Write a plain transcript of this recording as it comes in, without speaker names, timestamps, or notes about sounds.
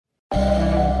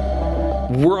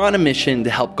We're on a mission to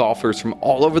help golfers from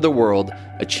all over the world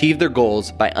achieve their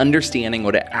goals by understanding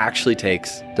what it actually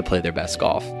takes to play their best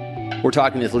golf. We're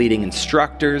talking with leading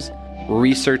instructors,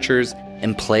 researchers,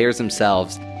 and players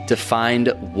themselves to find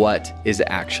what is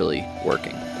actually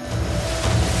working.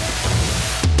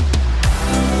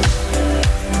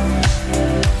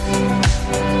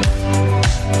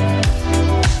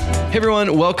 Hey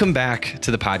everyone, welcome back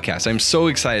to the podcast. I'm so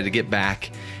excited to get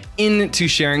back into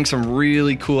sharing some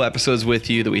really cool episodes with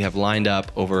you that we have lined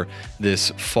up over this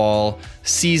fall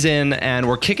season. And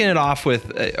we're kicking it off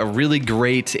with a really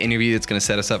great interview that's going to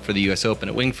set us up for the US Open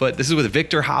at Winged Foot. This is with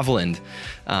Viktor Hovland.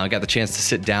 I got the chance to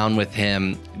sit down with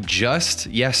him just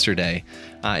yesterday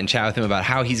and chat with him about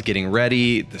how he's getting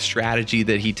ready, the strategy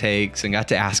that he takes, and got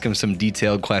to ask him some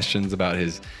detailed questions about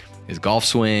his golf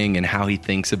swing and how he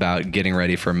thinks about getting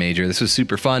ready for a major. This was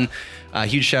super fun.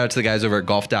 Huge shout out to the guys over at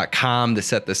golf.com to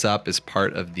set this up as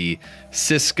part of the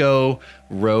Cisco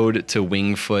Road to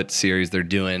Winged Foot series they're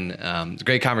doing. It's a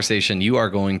great conversation. You are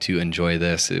going to enjoy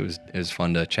this. It was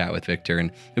fun to chat with Viktor,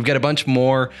 and we've got a bunch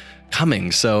more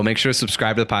coming. So make sure to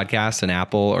subscribe to the podcast on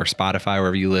Apple or Spotify,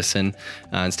 wherever you listen,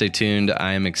 and stay tuned.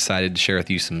 I am excited to share with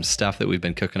you some stuff that we've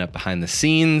been cooking up behind the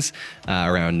scenes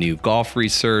around new golf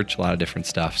research, a lot of different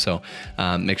stuff. So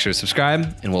make sure to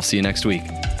subscribe, and we'll see you next week.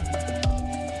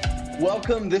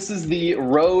 Welcome. This is the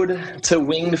Road to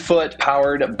Winged Foot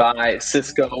powered by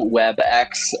Cisco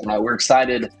WebEx. We're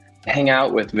excited to hang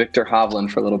out with Viktor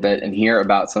Hovland for a little bit and hear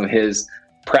about some of his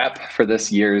prep for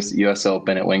this year's US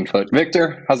Open at Winged Foot.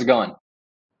 Viktor, how's it going?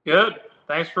 Good.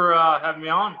 Thanks for having me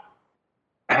on.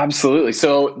 Absolutely.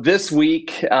 So this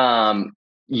week,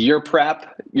 your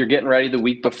prep, you're getting ready the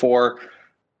week before.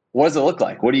 What does it look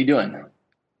like? What are you doing?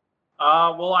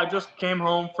 Well, I just came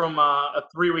home from a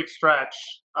 3-week stretch.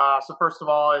 So first of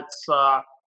all, it's a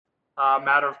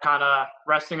matter of kind of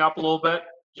resting up a little bit,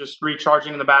 just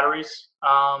recharging the batteries.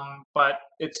 But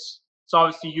it's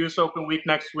obviously US Open week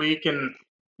next week, and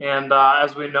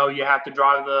as we know, you have to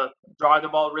drive the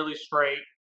ball really straight,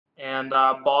 and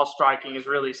ball striking is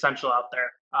really essential out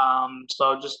there.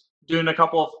 So just doing a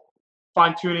couple of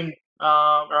fine tuning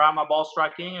around my ball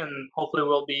striking, and hopefully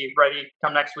we'll be ready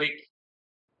come next week.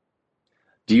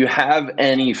 Do you have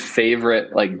any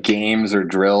favorite games or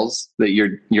drills that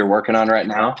you're working on right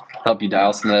now? Help you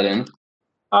dial some of that in.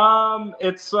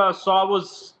 It's so I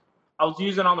was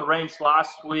using on the range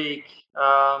last week.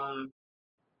 Gosh,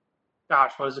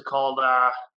 what is it called?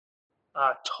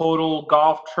 Total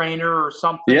Golf Trainer or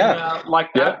something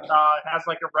like that. Yeah. It has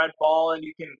like a red ball, and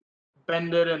you can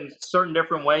bend it in certain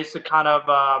different ways to kind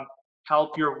of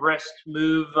help your wrist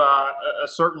move a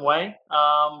certain way.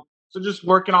 So just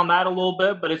working on that a little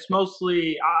bit, but it's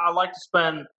mostly I like to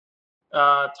spend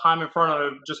time in front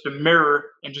of just a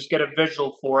mirror and just get a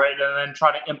visual for it, and then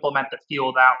try to implement the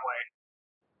feel that way.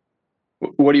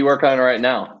 What are you working on right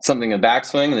now? Something in the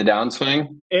backswing and the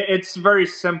downswing? It's very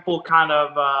simple, kind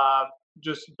of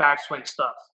just backswing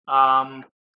stuff.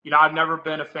 I've never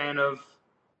been a fan of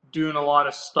doing a lot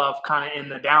of stuff kind of in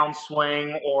the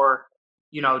downswing, or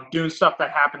doing stuff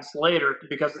that happens later,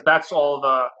 because that's all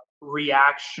the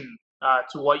reaction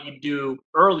to what you do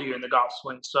earlier in the golf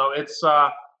swing. So it's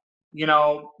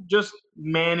just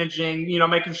managing,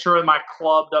 making sure my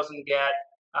club doesn't get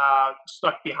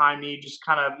stuck behind me, just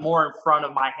kind of more in front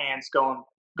of my hands going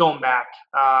back,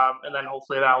 and then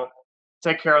hopefully that'll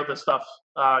take care of the stuff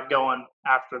going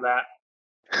after that.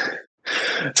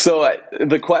 So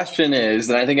the question is,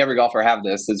 and I think every golfer have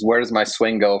this, is where does my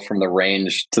swing go from the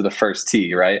range to the first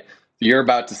tee, right? You're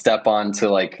about to step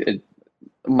onto a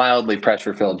mildly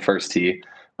pressure-filled first tee,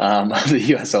 the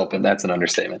US Open. That's an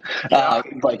understatement. Yeah.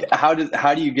 How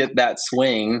do you get that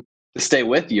swing to stay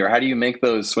with you, or how do you make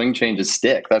those swing changes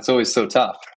stick? That's always so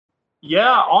tough.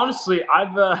 Yeah, honestly,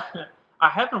 I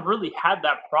haven't really had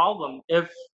that problem.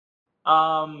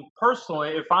 Personally,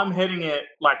 if I'm hitting it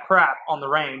like crap on the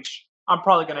range, I'm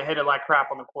probably going to hit it like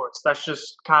crap on the course. That's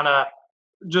just kind of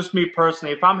just me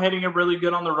personally. If I'm hitting it really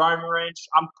good on the driving range,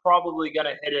 I'm probably going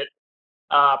to hit it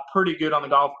pretty good on the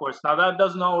golf course. Now, that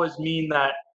doesn't always mean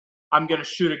that I'm going to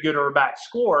shoot a good or a bad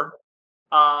score,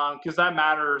 because that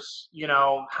matters,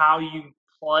 how you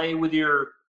play with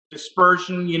your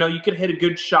dispersion. You can hit a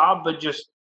good shot, but just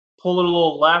pull it a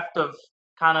little left of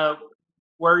kind of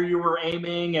where you were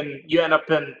aiming, and you end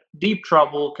up in deep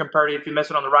trouble compared to if you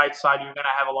miss it on the right side, you're going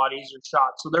to have a lot easier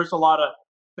shot. So there's a lot of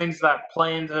things that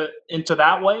play into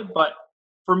that way. But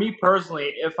for me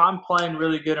personally, if I'm playing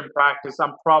really good in practice,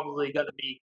 I'm probably going to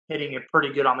be hitting it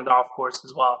pretty good on the golf course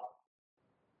as well.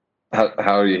 How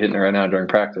are you hitting it right now during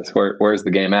practice? Where's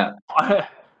the game at?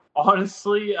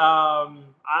 Honestly,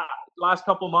 last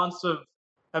couple months of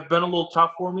have been a little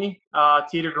tough for me,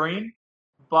 tee to green.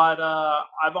 But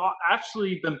I've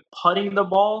actually been putting the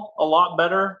ball a lot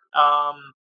better,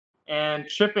 and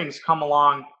chipping's come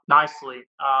along nicely.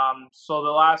 So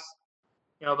the last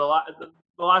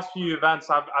few events,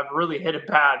 I've really hit it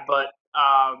bad, but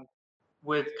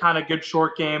with kind of good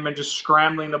short game and just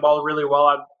scrambling the ball really well,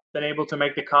 I've been able to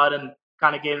make the cut and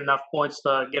kind of gain enough points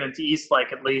to get into East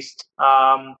Lake at least.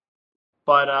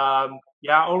 But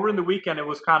yeah, over in the weekend it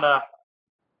was kind of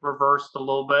reversed a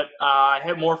little bit. I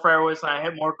hit more fairways and I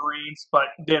hit more greens, but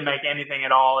didn't make anything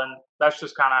at all. And that's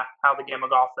just kind of how the game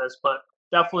of golf is. But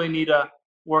definitely need to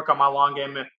work on my long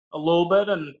game a little bit,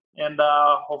 and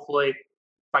hopefully, if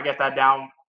I get that down,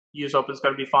 US Open's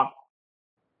going to be fun.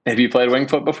 Have you played Winged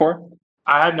Foot before?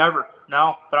 I had never,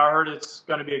 no, but I heard it's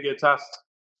going to be a good test.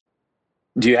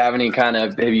 Do you have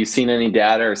have you seen any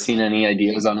data or seen any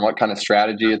ideas on what kind of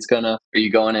strategy it's gonna? Are you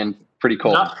going in pretty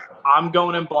cold? No, I'm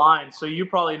going in blind, so you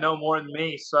probably know more than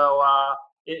me. So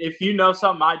if you know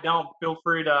something I don't, feel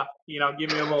free to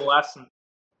give me a little lesson.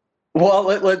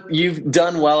 Well, you've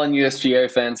done well in USGA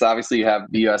events. Obviously, you have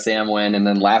the USAM win, and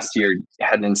then last year you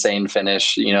had an insane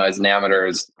finish. As an amateur,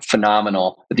 is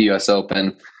phenomenal at the US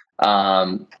Open.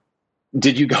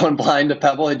 Did you go in blind to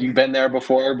Pebble? Had you been there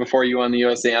before you won the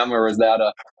USAM, or was that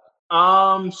a?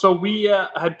 So we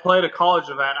had played a college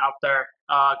event out there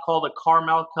called the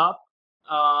Carmel Cup.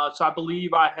 So I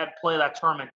believe I had played that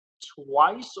tournament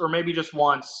twice, or maybe just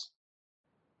once.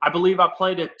 I believe I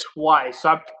played it twice.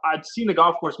 So I'd seen the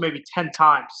golf course maybe 10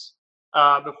 times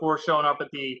before showing up at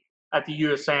the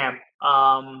USAM.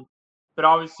 But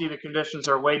obviously the conditions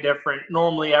are way different.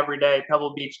 Normally every day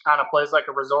Pebble Beach kind of plays like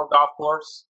a resort golf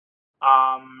course.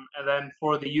 And then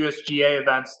for the USGA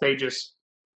events, they just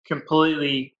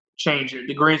completely change it.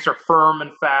 The greens are firm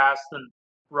and fast, and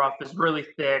rough is really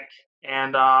thick,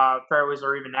 and fairways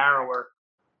are even narrower.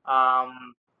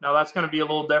 Now that's going to be a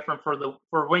little different for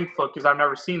Winged Foot because I've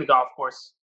never seen the golf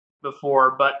course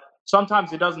before. But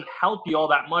sometimes it doesn't help you all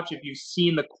that much if you've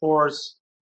seen the course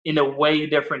in a way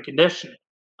different condition,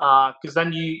 because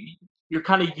then you're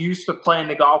kind of used to playing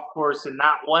the golf course in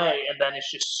that way, and then it's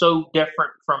just so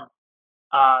different from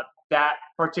that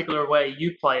particular way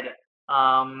you played it.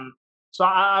 So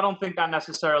I don't think that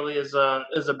necessarily is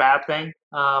a bad thing.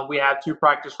 We had 2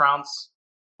 practice rounds,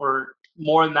 or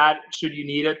more than that, should you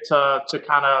need it to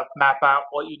kind of map out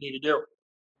what you need to do.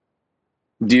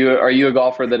 Are you a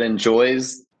golfer that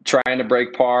enjoys trying to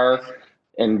break par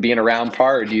and being around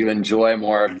par, or do you enjoy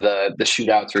more of the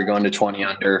shootouts where you're going to 20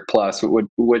 under plus?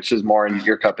 Which is more in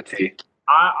your cup of tea?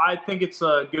 I think it's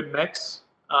a good mix.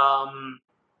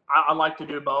 I like to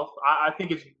do both. I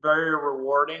think it's very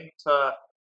rewarding to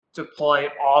play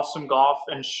awesome golf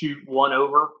and shoot 1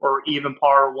 over or even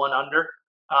par 1 under.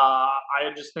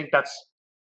 I just think that's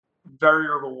very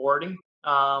rewarding.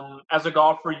 As a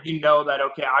golfer, you know that,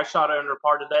 okay, I shot it under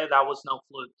par today. That was no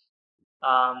fluke.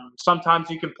 Sometimes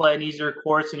you can play an easier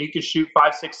course and you can shoot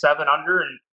 5, 6, 7 under,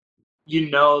 and you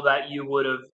know that you would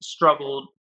have struggled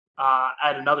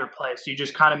at another place. You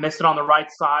just kind of missed it on the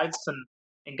right sides and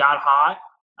got hot.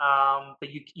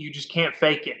 But you just can't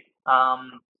fake it.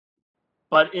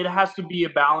 But it has to be a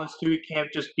balance too. It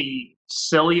can't just be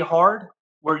silly hard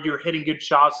where you're hitting good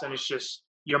shots and it's just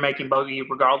you're making bogey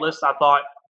regardless. I thought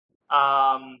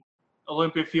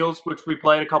Olympia Fields, which we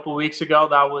played a couple of weeks ago,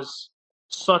 that was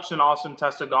such an awesome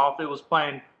test of golf. It was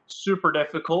playing super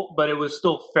difficult, but it was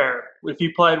still fair. If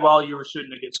you played well, you were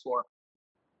shooting a good score.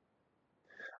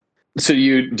 So do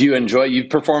you enjoy? You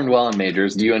performed well in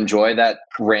majors. Do you enjoy that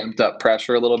ramped up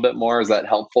pressure a little bit more? Is that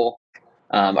helpful?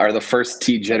 Are the first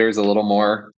tee jitters a little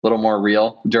more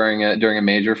real during a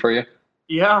major for you?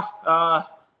 Yeah.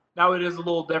 Now it is a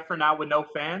little different now with no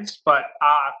fans, but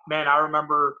man, I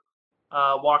remember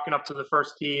walking up to the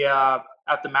first tee at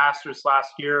the Masters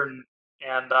last year, and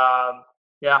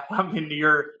yeah, I mean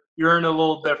you're in a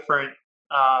little different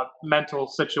mental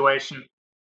situation.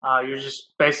 You're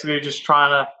just basically just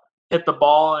trying to hit the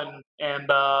ball and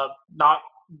not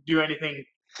do anything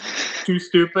too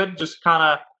stupid. Just kind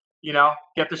of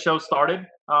get the show started.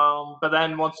 But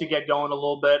then once you get going a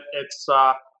little bit,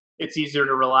 it's easier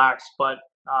to relax. But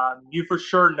you for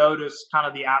sure notice kind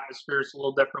of the atmosphere is a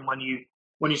little different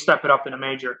when you step it up in a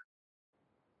major.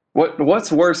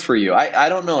 What's worse for you? I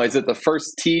don't know. Is it the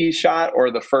first tee shot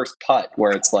or the first putt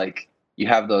where it's like you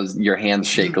have your hands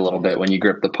shake a little bit when you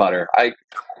grip the putter?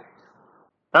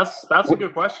 That's a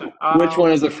good question. Which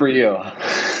one is it for you?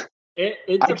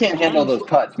 I can't handle those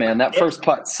putts, man. That first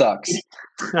putt sucks.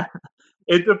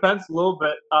 It depends a little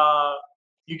bit.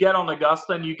 You get on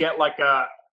Augusta and you get like a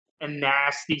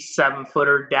nasty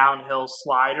 7-footer downhill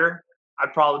slider.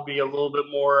 I'd probably be a little bit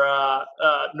more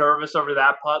nervous over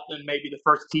that putt than maybe the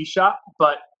first tee shot.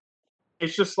 But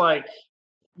it's just like,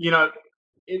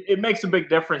 it makes a big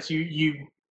difference. You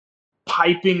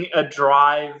piping a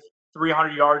drive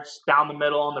 300 yards down the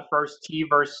middle on the first tee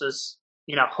versus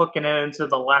hooking it into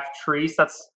the left trees.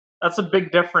 That's a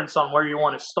big difference on where you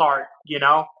want to start.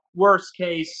 Worst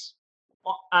case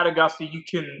at Augusta, you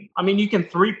can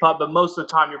three putt, but most of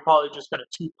the time you're probably just going to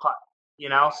two putt.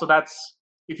 So that's,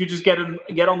 if you just get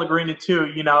on the green in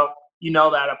two,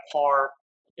 that a par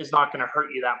is not going to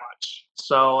hurt you that much.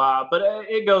 So, but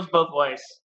it goes both ways.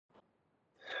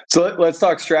 So let's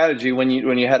talk strategy when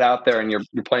you head out there and you're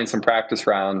playing some practice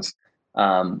rounds.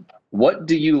 What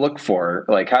do you look for?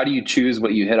 Like, how do you choose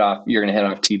what you're going to hit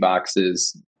off tee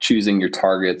boxes, choosing your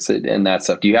targets and that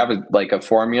stuff? Do you have a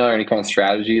formula or any kind of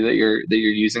strategy that you're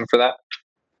using for that?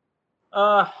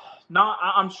 No,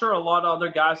 I'm sure a lot of other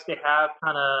guys, they have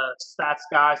kind of stats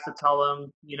guys to tell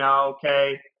them,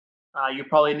 okay, you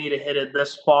probably need to hit it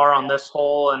this far on this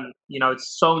hole, and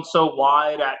it's so and so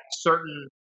wide at certain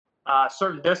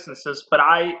distances. But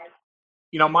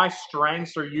my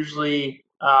strengths are usually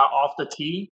off the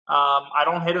tee. I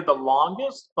don't hit it the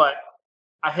longest, but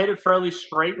I hit it fairly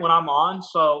straight when I'm on.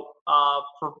 So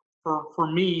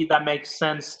for me, that makes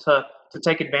sense to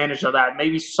take advantage of that.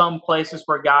 Maybe some places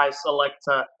where guys elect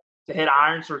to hit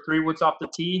irons or 3-woods off the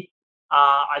tee,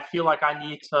 I feel like I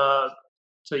need to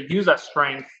use that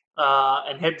strength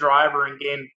and hit driver and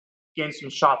gain some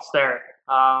shots there.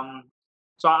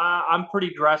 So I'm pretty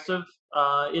aggressive.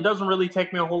 It doesn't really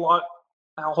take me a whole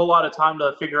lot of time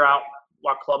to figure out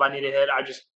what club I need to hit. I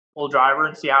just pull driver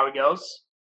and see how it goes.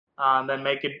 Then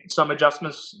make some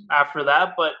adjustments after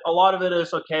that. But a lot of it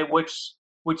is, okay, which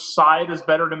side is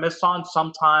better to miss on?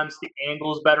 Sometimes the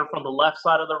angle is better from the left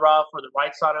side of the rough or the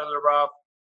right side of the rough.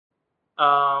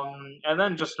 And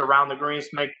then just around the greens,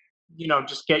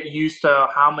 just get used to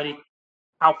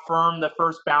how firm the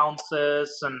first bounce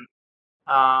is, and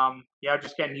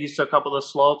just getting used to a couple of the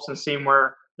slopes and seeing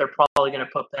where they're probably going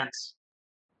to put pins.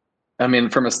 I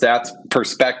mean, from a stats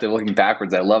perspective, looking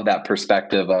backwards, I love that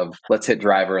perspective of let's hit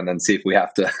driver and then see if we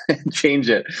have to change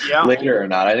it later or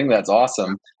not. I think that's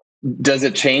awesome. Does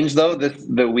it change though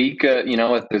the week,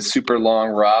 with the super long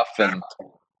rough and,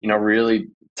 really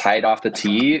tight off the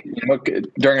tee?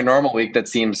 During a normal week, that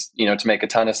seems, to make a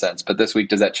ton of sense. But this week,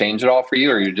 does that change at all for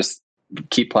you, or you just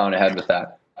keep plowing ahead with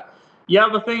that? Yeah,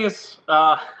 the thing is,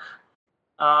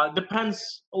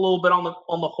 depends a little bit on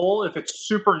the hole. If it's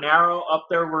super narrow up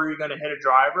there where you're going to hit a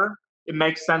driver, it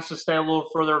makes sense to stay a little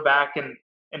further back and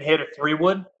hit a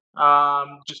 3-wood,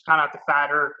 just kind of at the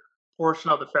fatter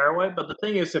portion of the fairway. But the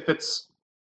thing is,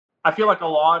 I feel like a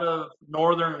lot of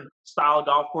northern style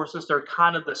golf courses, they're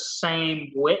kind of the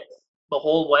same width the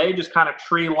whole way, just kind of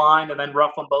tree line and then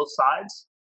rough on both sides.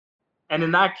 And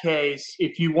in that case,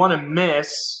 if you want to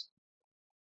miss,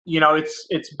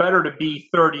 it's better to be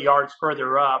 30 yards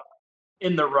further up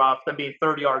in the rough than being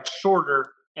 30 yards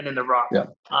shorter and in the rough. Yeah.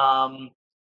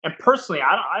 And personally,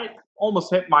 I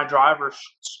almost hit my driver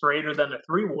straighter than a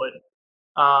 3-wood.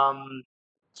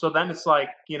 So then it's like,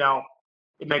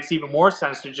 it makes even more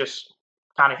sense to just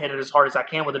kind of hit it as hard as I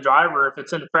can with the driver. If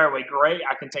it's in the fairway, great,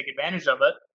 I can take advantage of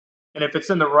it. And if it's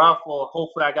in the rough, well,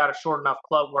 hopefully I got a short enough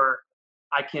club where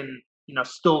I can,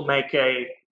 still make a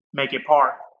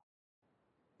par.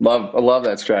 I love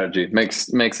that strategy. Makes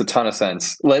a ton of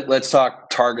sense. Let's talk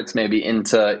targets maybe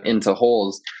into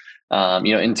holes,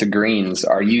 into greens.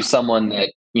 Are you someone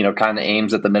that, kind of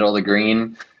aims at the middle of the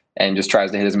green and just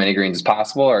tries to hit as many greens as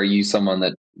possible? Or are you someone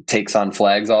that takes on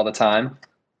flags all the time?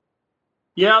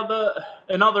 Yeah,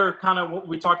 another kind of what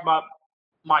we talked about,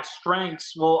 my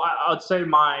strengths. Well, I'd say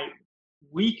my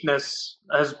weakness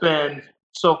has been,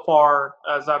 so far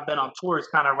as I've been on tour, is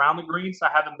kind of around the greens. I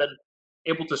haven't been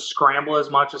able to scramble as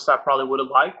much as I probably would have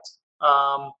liked.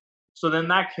 So then in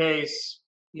that case,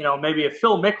 maybe if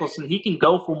Phil Mickelson, he can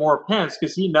go for more pins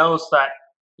because he knows that,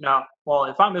 well,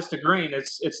 if I missed a green,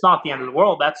 it's not the end of the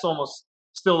world. That's almost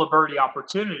still a birdie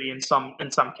opportunity in some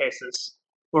cases.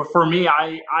 Or for me,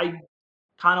 I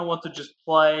kind of want to just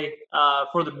play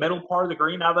for the middle part of the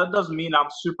green. Now, that doesn't mean I'm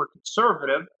super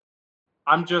conservative.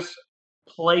 I'm just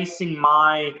placing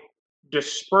my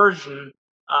dispersion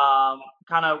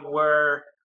kind of where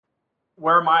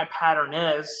my pattern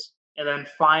is, and then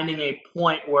finding a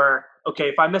point where, okay,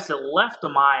 if I miss it left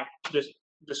of my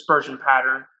dispersion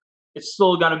pattern, it's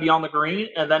still going to be on the green.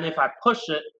 And then if I push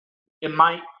it, it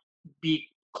might be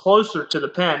closer to the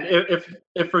pin.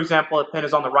 If for example, a pin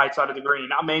is on the right side of the green,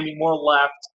 I'm aiming more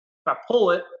left. If I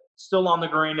pull it, still on the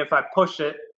green. If I push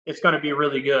it, it's going to be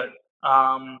really good.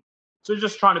 So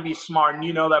just trying to be smart.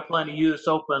 And that playing the US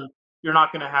Open, you're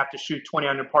not going to have to shoot 20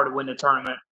 under par to win the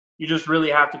tournament. You just really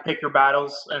have to pick your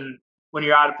battles. And when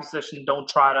you're out of position, don't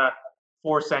try to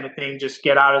force anything. Just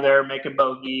get out of there, make a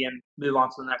bogey, and move on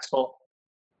to the next hole.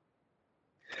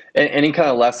 Any kind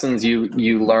of lessons you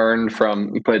learned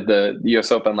from, you played the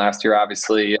U.S. Open last year,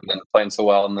 obviously, and then playing so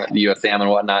well in the USAM and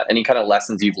whatnot. Any kind of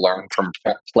lessons you've learned from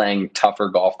playing tougher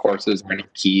golf courses, or any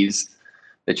keys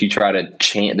that you try to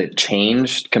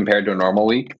change compared to a normal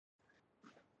week?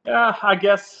 Yeah, I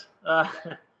guess I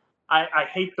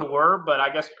hate the word, but I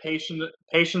guess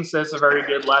patience is a very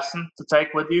good lesson to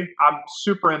take with you. I'm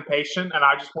super impatient, and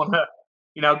I just want to,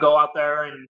 go out there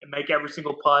and make every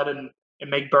single putt and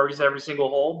make birdies every single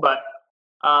hole. But,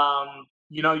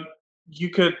 you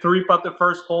could 3-putt the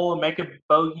first hole and make a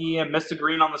bogey and miss the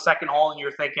green on the second hole, and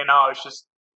you're thinking, oh, it's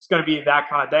going to be that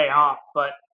kind of day, huh?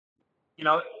 But,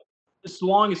 as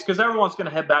long as, because everyone's going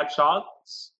to hit bad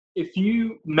shots, if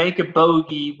you make a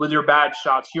bogey with your bad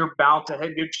shots, you're bound to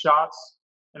hit good shots.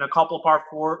 And a couple of par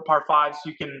fives,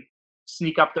 you can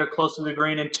sneak up there close to the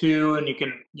green in 2, and you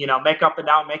can, make up and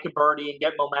down, make a birdie, and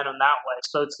get momentum that way.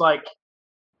 So it's like,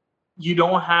 you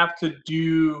don't have to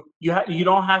you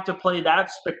don't have to play that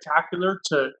spectacular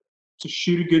to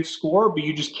shoot a good score, but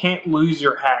you just can't lose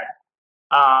your head.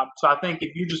 So I think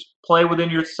if you just play within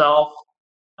yourself,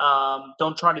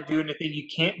 don't try to do anything you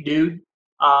can't do,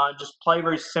 just play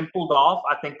very simple golf.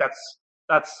 I think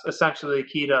that's essentially the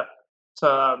key to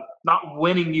not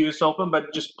winning the U.S. Open,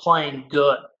 but just playing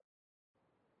good.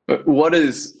 What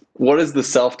is the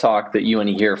self-talk that you want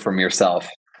to hear from yourself?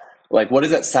 Like, what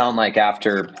does that sound like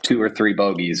after 2 or 3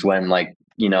 bogeys when, like,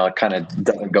 it kind of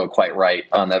doesn't go quite right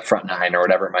on the front 9 or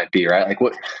whatever it might be, right? Like,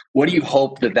 what do you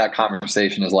hope that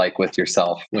conversation is like with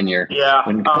yourself when you're,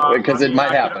 because it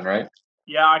might happen, right?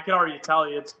 Yeah, I can already tell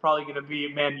you it's probably going to be,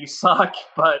 man, you suck,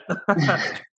 but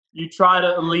you try to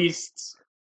at least,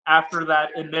 after that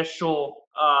initial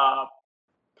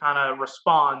kind of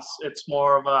response, it's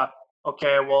more of a,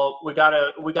 okay, well, we got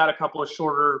a couple of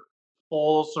shorter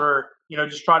holes, or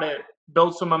just try to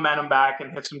build some momentum back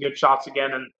and hit some good shots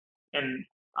again. And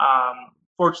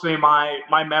fortunately,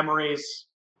 my memory is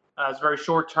very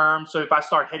short term. So if I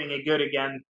start hitting it good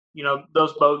again,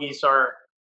 those bogeys are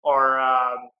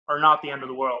not the end of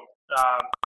the world.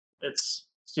 It's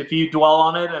if you dwell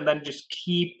on it and then just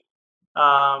keep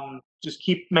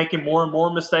making more and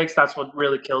more mistakes, that's what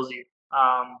really kills you.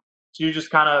 So you just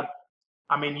kind of,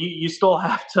 you still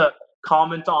have to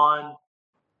comment on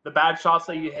the bad shots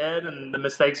that you hit and the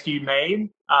mistakes you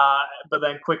made, but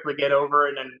then quickly get over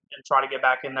it and try to get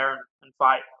back in there and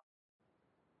fight.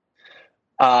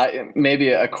 Maybe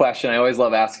a question I always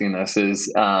love asking this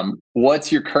is,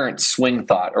 what's your current swing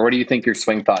thought, or what do you think your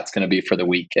swing thought's going to be for the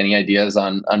week? Any ideas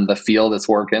on the field that's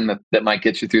working that might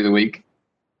get you through the week?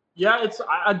 Yeah,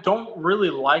 I don't really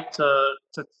like to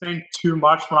think too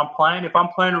much when I'm playing. If I'm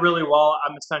playing really well,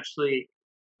 I'm essentially,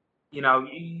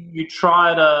 you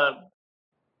try to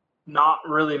not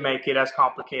really make it as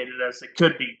complicated as it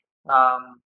could be.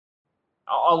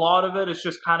 A lot of it is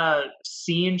just kind of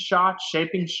seeing shots,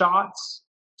 shaping shots.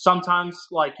 Sometimes,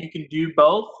 like, you can do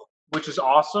both, which is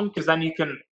awesome, because then you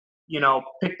can,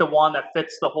 pick the one that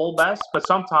fits the hole best. But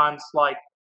sometimes, like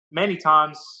many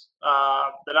times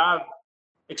that I've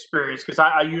experienced, because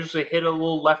I usually hit a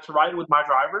little left to right with my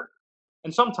driver,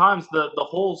 and sometimes the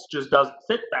holes just doesn't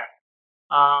fit that.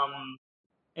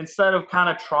 Instead of kind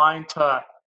of trying to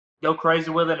go crazy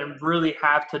with it and really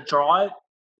have to draw it,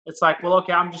 it's like, well,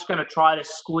 okay, I'm just going to try to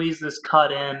squeeze this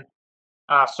cut in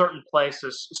certain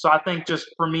places. So I think just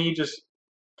for me, just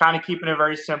kind of keeping it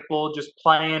very simple, just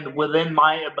playing within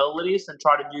my abilities and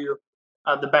try to do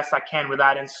the best I can with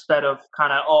that, instead of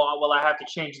kind of, oh, well, I have to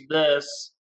change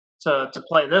this to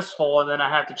play this hole, and then I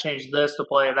have to change this to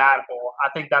play that hole. I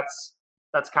think that's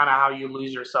kind of how you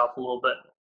lose yourself a little bit.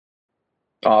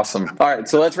 Awesome. All right,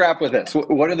 so let's wrap with this.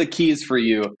 What are the keys for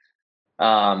you?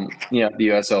 The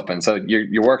U.S. Open. So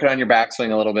you're working on your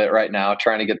backswing a little bit right now,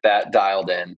 trying to get that dialed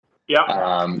in.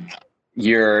 Yeah.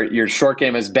 Your short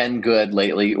game has been good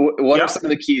lately. What are some of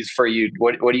the keys for you?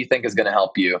 What do you think is going to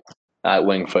help you at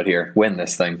Winged Foot here win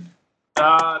this thing?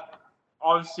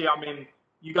 Obviously,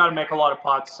 you got to make a lot of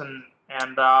putts, and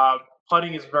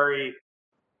putting is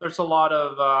there's a lot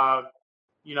of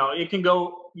it can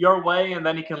go your way and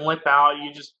then it can limp out.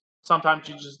 Sometimes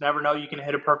you just never know. You can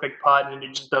hit a perfect putt and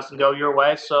it just doesn't go your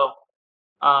way. So,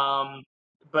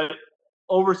 but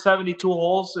over 72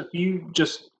 holes, if you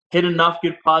just hit enough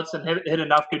good putts and hit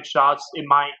enough good shots, it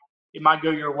might go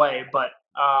your way. But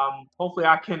hopefully,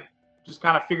 I can just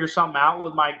kind of figure something out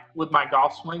with my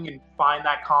golf swing and find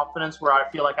that confidence where I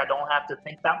feel like I don't have to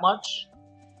think that much.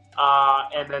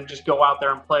 and then just go out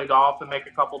there and play golf and make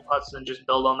a couple putts and just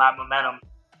build on that momentum.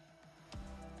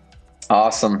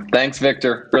 Awesome. Thanks,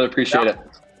 Victor. Really appreciate it.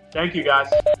 Thank you, guys.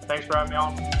 Thanks for having me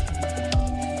on.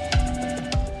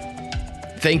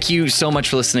 Thank you so much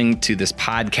for listening to this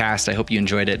podcast. I hope you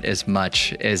enjoyed it as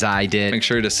much as I did. Make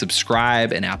sure to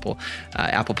subscribe in Apple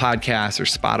Podcasts or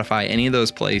Spotify, any of those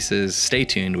places. Stay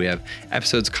tuned. We have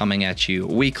episodes coming at you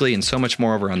weekly and so much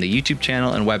more over on the YouTube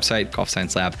channel and website,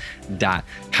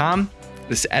 golfsciencelab.com.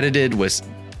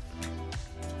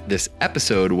 This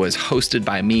episode was hosted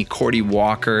by me, Cordy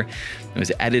Walker. It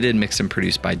was edited, mixed, and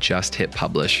produced by Just Hit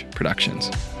Publish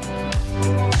Productions.